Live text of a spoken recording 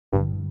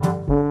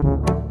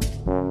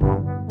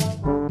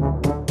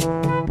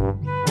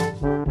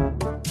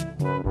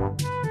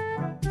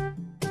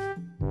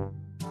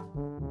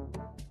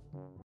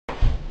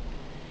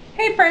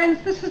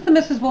friends, this is the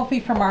Mrs. Wolfie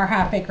from our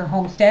Half Acre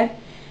Homestead.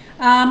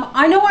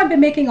 I know I've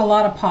been making a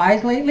lot of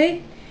pies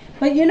lately,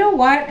 but you know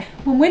what?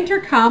 When winter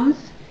comes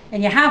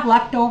and you have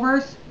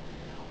leftovers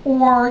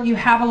or you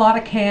have a lot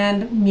of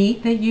canned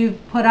meat that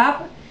you've put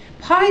up,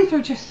 pies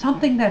are just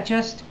something that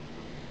just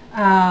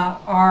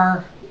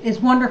is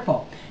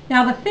wonderful.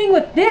 Now the thing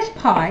with this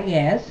pie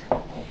is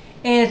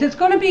it's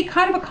going to be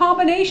kind of a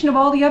combination of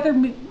all the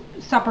other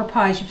supper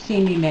pies you've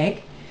seen me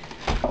make,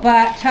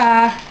 but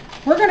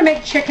we're going to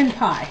make chicken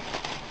pie.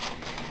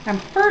 And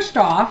first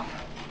off,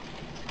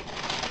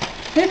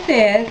 this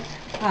is,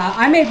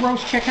 I made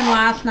roast chicken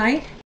last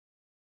night.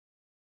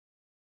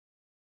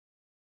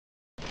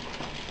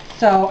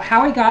 So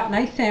Howie got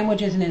nice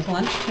sandwiches in his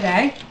lunch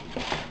today.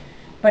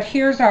 But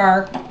here's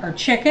our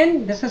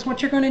chicken. This is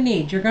what you're going to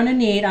need. You're going to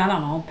need, I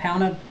don't know, a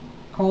pound of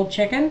cold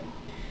chicken,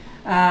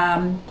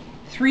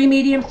 3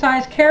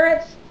 medium-sized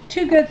carrots,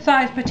 2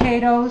 good-sized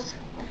potatoes,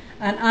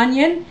 an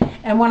onion.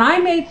 And when I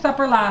made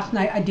supper last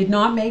night, I did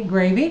not make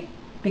gravy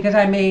because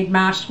I made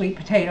mashed sweet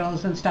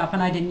potatoes and stuff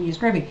and I didn't use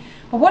gravy.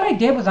 But what I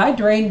did was I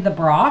drained the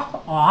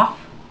broth off,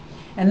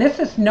 and this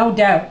is no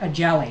doubt a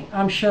jelly.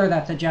 I'm sure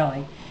that's a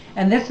jelly.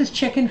 And this is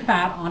chicken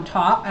fat on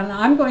top, and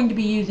I'm going to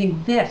be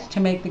using this to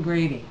make the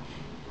gravy.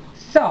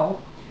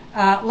 So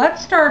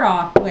let's start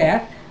off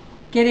with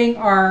getting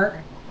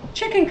our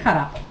chicken cut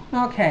up.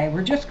 Okay,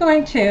 we're just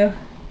going to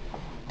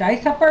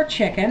dice up our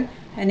chicken,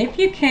 and if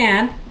you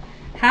can,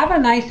 have a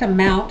nice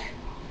amount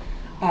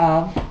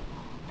of,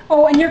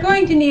 oh, and you're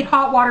going to need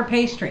hot water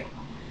pastry,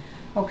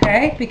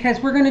 okay, because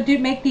we're going to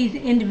make these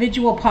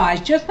individual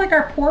pies just like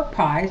our pork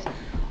pies,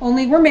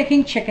 only we're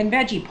making chicken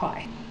veggie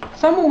pie.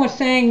 Someone was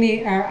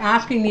saying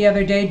asking the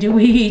other day, do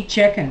we eat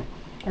chicken,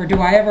 or do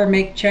I ever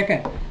make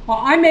chicken? Well,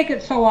 I make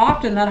it so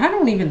often that I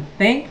don't even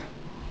think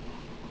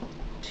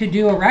to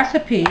do a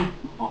recipe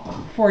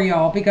for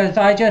y'all, because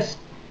I just,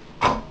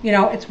 you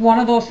know, it's one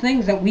of those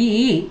things that we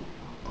eat.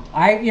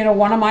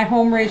 One of my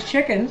home-raised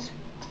chickens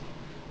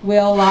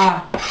will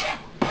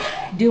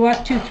do us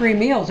 2-3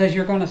 meals, as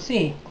you're going to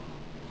see.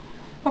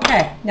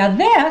 Okay, now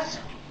this,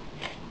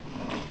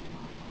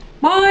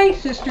 my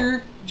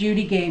sister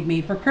Judy gave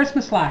me for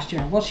Christmas last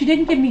year. Well, she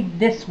didn't give me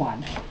this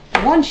one.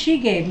 The one she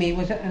gave me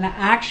was an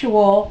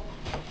actual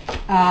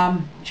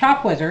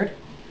Chop Wizard.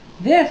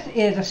 This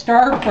is a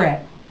Star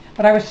Frit,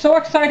 but I was so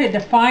excited to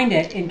find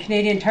it in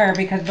Canadian Tire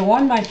because the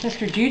one my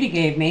sister Judy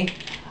gave me,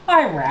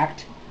 I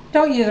wrecked.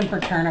 Don't use them for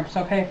turnips,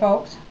 okay,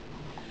 folks?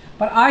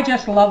 But I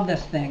just love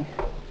this thing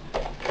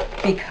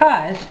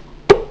because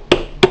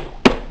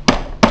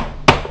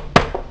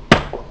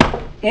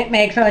it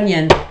makes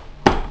onion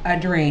a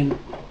dream.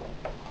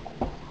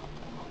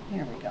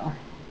 There we go.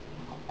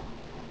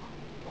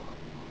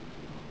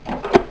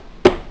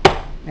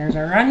 There's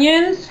our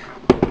onions.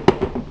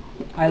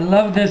 I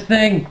love this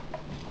thing.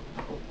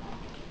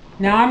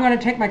 Now I'm going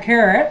to take my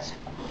carrots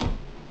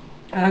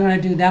and I'm going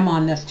to do them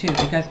on this too,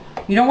 because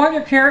you don't want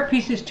your carrot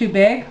pieces too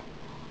big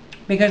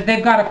because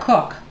they've got to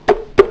cook.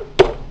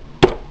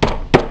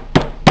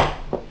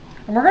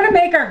 And we're going to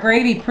make our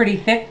gravy pretty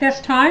thick this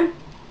time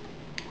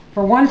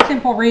for one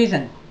simple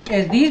reason,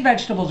 is these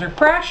vegetables are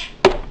fresh,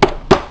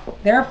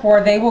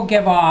 therefore they will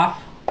give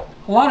off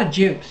a lot of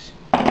juice.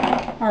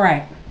 All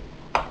right,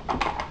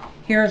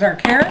 here's our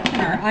carrots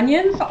and our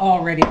onions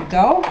all ready to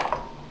go.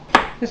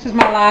 This is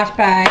my last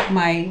bag,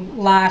 my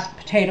last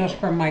potatoes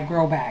from my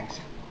grow bags.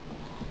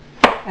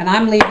 And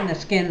I'm leaving the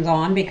skins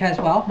on because,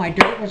 well, my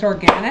dirt was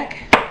organic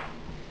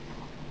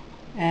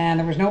and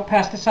there was no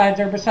pesticides,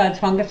 herbicides,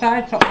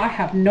 fungicides, so I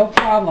have no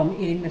problem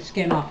eating the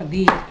skin off of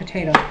these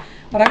potatoes.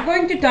 But I'm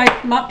going to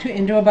dice them up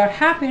into about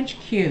 1/2 inch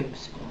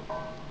cubes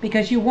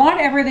because you want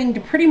everything to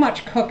pretty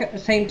much cook at the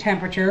same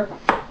temperature.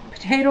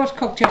 Potatoes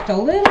cook just a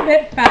little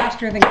bit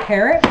faster than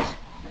carrots,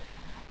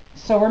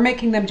 so we're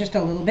making them just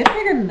a little bit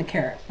bigger than the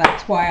carrots.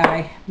 That's why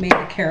I made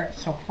the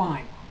carrots so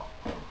fine.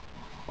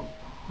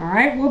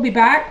 Alright, we'll be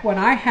back when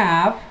I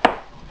have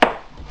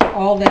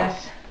all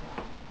this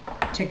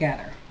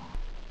together.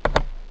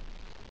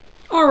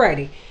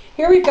 Alrighty,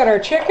 here we've got our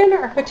chicken,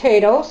 our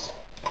potatoes,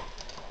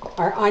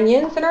 our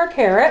onions, and our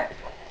carrot.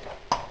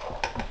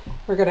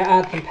 We're going to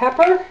add some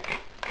pepper,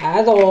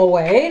 as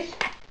always.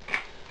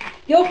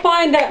 You'll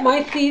find that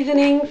my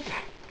seasonings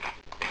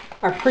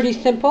are pretty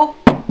simple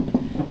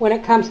when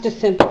it comes to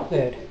simple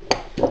food.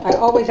 I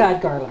always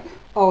add garlic.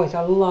 Always,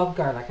 I love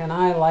garlic, and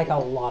I like a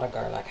lot of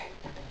garlic.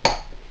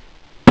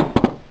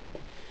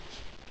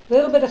 A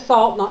little bit of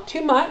salt, not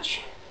too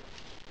much.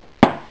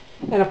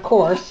 And of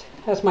course,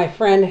 as my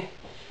friend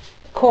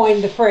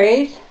coined the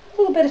phrase, a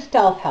little bit of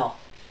stealth health.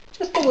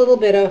 Just a little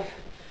bit of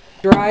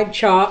dried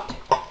chopped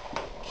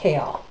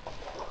kale.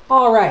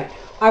 All right,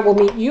 I will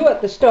meet you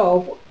at the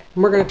stove,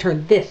 and we're going to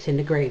turn this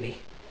into gravy.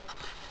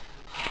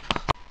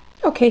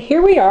 Okay,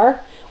 here we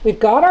are. We've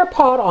got our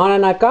pot on,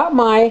 and I've got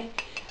my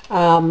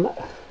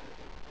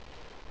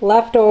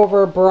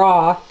leftover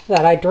broth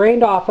that I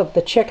drained off of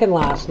the chicken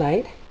last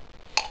night.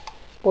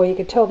 Boy, you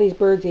can tell these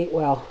birds eat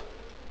well.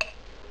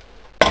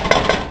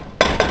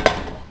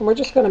 And we're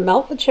just going to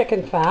melt the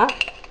chicken fat.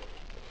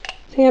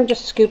 See, I'm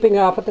just scooping it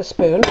off with a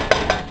spoon.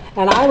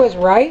 And I was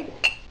right.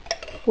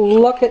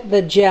 Look at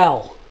the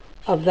gel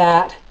of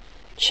that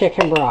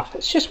chicken broth.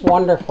 It's just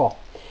wonderful.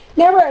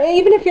 Never,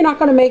 even if you're not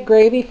going to make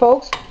gravy,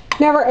 folks,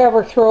 never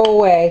ever throw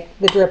away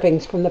the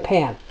drippings from the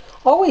pan.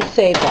 Always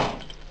save them.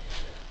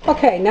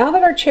 Okay, now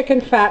that our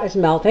chicken fat is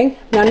melting,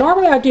 now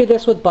normally I do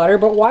this with butter,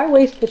 but why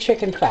waste the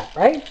chicken fat,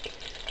 right?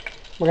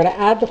 We're going to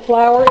add the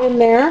flour in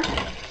there.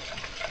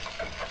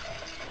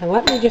 And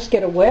let me just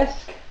get a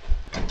whisk.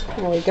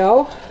 There we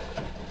go.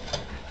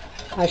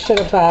 I should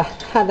have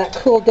had that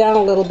cool down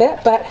a little bit,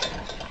 but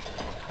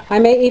I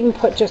may even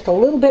put just a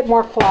little bit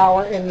more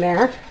flour in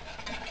there.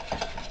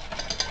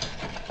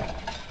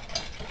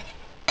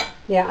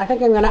 Yeah, I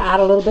think I'm going to add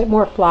a little bit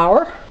more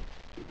flour.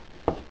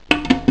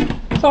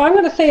 So I'm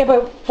going to say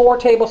about 4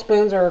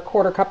 tablespoons or a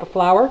 1/4 cup of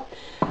flour.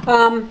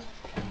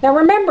 Now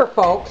remember,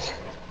 folks,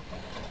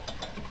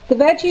 the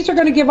veggies are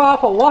going to give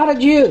off a lot of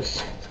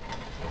juice.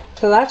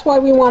 So that's why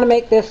we want to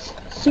make this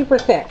super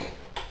thick.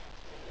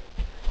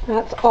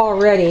 That's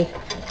already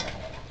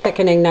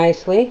thickening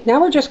nicely. Now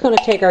we're just going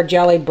to take our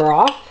jelly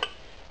broth.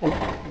 And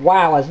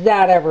wow, is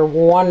that ever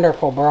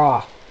wonderful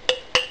broth.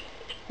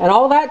 And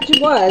all that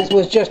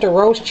was just a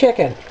roast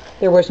chicken.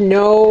 There was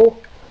no,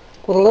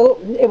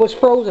 it was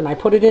frozen. I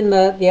put it in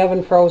the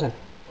oven frozen.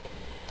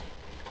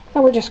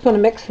 Now we're just going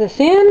to mix this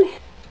in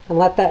and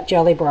let that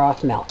jelly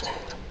broth melt.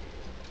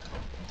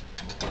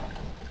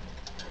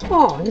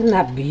 Oh, isn't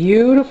that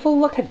beautiful?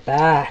 Look at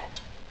that.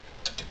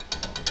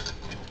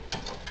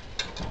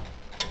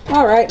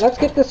 All right, let's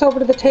get this over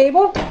to the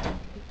table,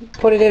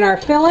 put it in our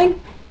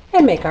filling,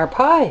 and make our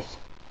pies.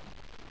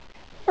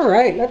 All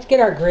right, let's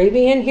get our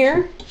gravy in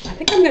here. I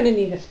think I'm going to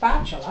need a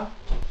spatula.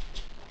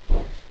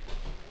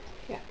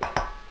 Yeah.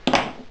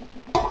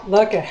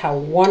 Look at how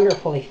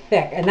wonderfully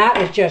thick. And that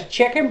is just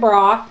chicken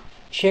broth,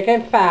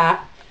 chicken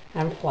fat,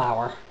 and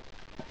flour.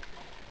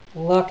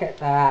 Look at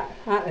that.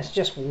 That is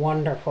just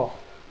wonderful.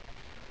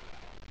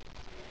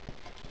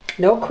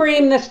 No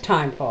cream this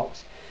time,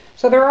 folks.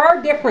 So there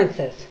are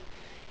differences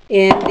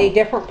in the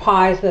different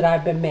pies that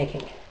I've been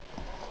making.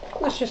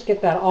 Let's just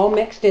get that all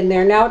mixed in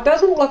there. Now it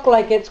doesn't look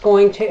like it's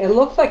going to, it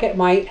looks like it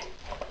might,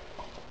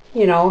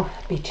 you know,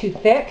 be too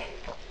thick.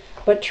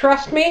 But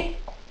trust me,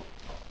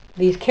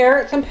 these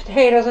carrots and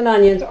potatoes and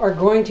onions are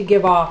going to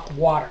give off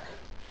water.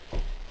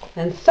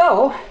 And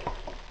so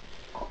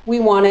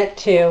we want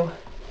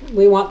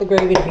the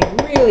gravy to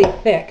be really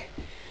thick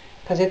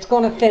because it's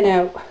going to thin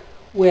out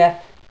with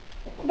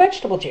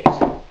vegetable juice.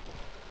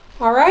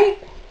 All right,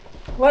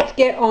 let's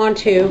get on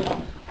to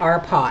our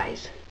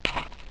pies.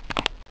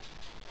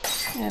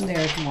 And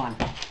there's one.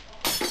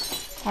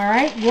 All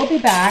right, we'll be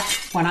back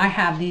when I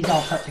have these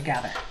all put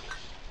together.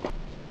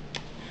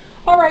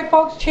 All right,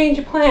 folks, change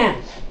of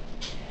plans.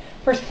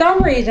 For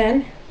some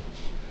reason,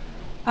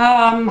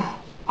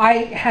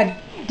 I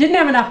didn't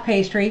have enough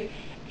pastry,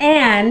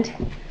 and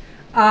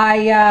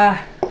I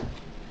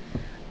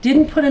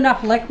didn't put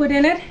enough liquid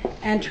in it,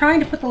 and trying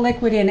to put the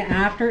liquid in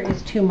after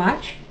is too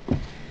much.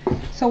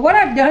 So what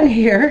I've done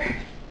here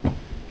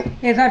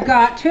is I've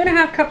got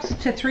 2.5 cups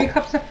to 3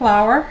 cups of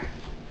flour,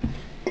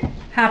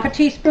 1/2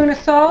 teaspoon of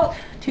salt,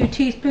 2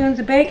 teaspoons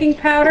of baking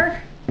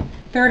powder,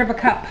 1/3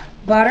 cup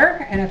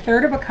butter, and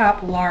 1/3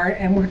 cup lard,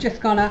 and we're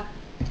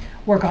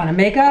gonna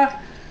make a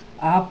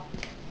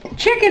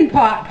chicken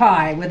pot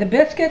pie with a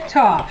biscuit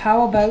top.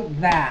 How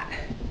about that?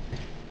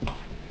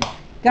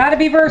 Gotta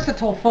be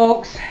versatile,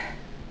 folks.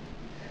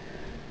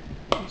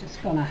 I'm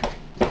just gonna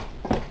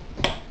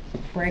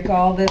break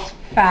all this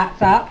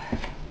fats up.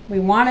 We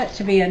want it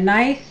to be a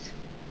nice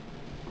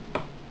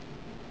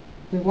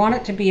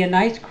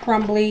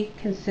crumbly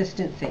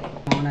consistency, to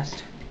be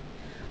honest.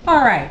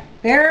 All right,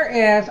 there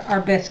is our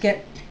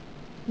biscuit.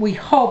 We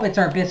hope it's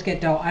our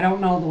biscuit dough. I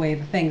don't know the way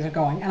the things are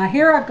going. And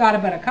here I've got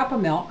about a cup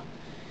of milk.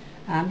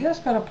 I'm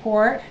just going to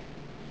pour it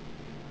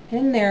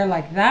in there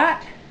like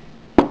that.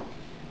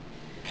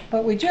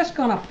 But we're just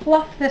going to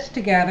fluff this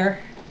together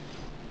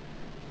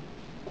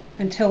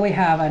until we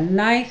have a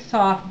nice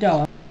soft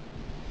dough.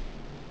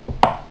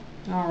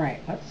 All right,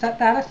 let's set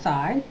that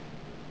aside.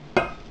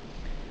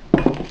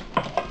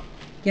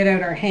 Get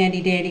out our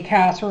handy dandy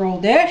casserole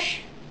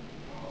dish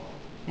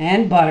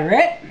and butter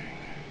it.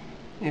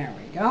 There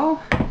we go.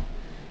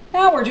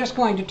 Now we're just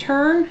going to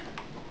turn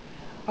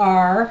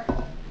our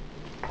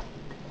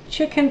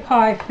chicken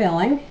pie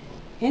filling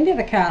into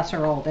the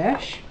casserole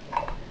dish.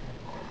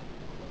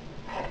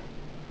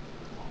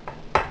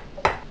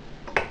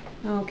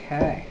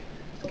 Okay,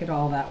 let's get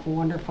all that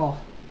wonderful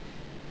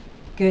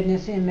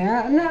goodness in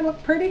there. Doesn't that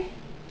look pretty?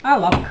 I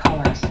love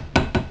colors.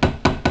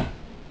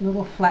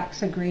 Little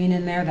flecks of green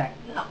in there that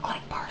look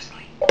like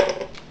parsley.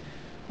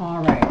 All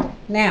right,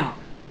 now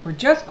we're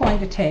just going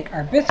to take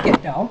our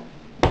biscuit dough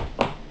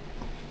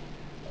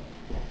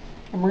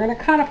and we're going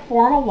to kind of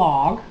form a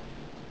log,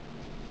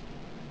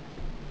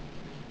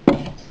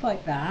 just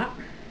like that.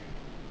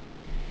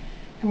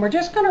 And we're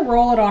just going to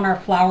roll it on our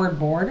floured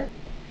board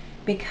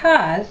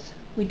because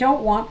we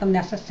don't want them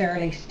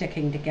necessarily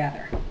sticking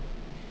together.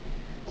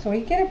 So we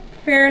get it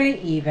fairly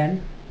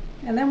even,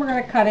 and then we're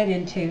going to cut it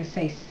into,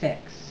 say,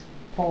 6,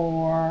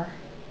 4,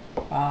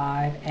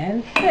 5,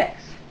 and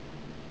 6.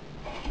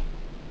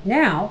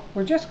 Now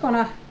we're just going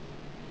to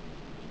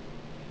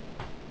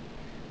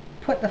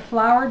put the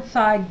floured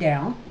side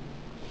down,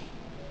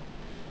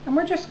 and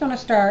we're just going to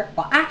start,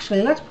 well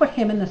actually let's put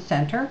him in the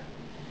center,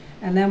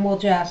 and then we'll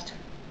just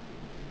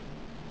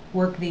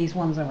work these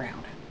ones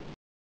around.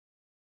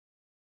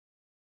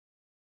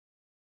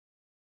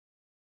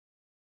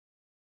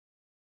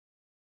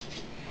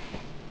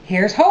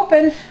 Here's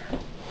hoping.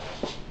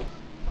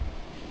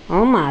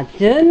 Oh my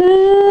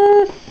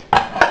goodness.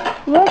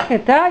 Look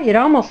at that. You'd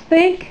almost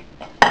think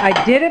I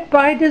did it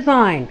by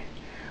design.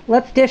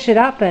 Let's dish it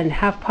up and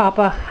have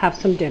Papa have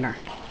some dinner.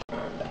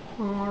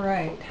 All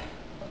right.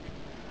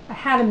 I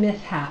had a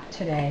mishap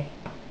today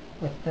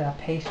with the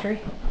pastry.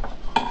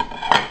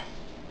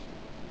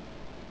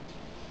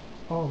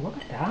 Oh, look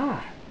at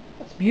that.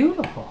 That's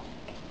beautiful.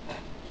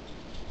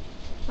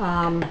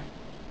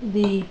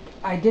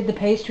 I did the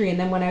pastry and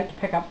then went out to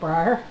pick up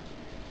Briar,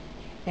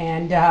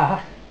 and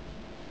I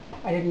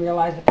didn't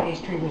realize the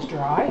pastry was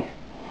dry.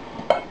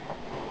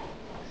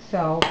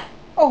 So,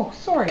 oh,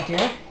 sorry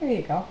dear, here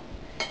you go.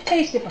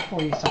 Taste it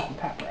before you salt and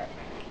pepper it.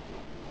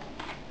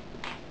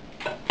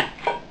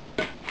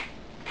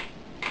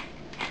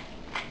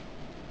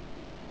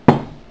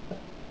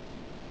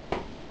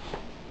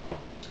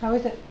 How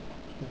is it?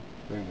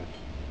 Very good.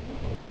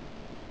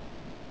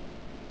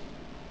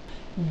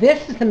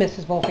 This is the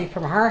Mrs. Wolfe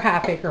from our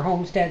half-acre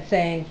homestead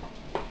saying,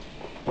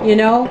 you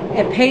know,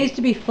 it pays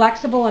to be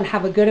flexible and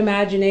have a good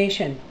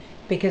imagination,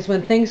 because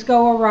when things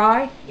go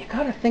awry, you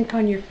gotta think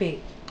on your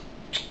feet.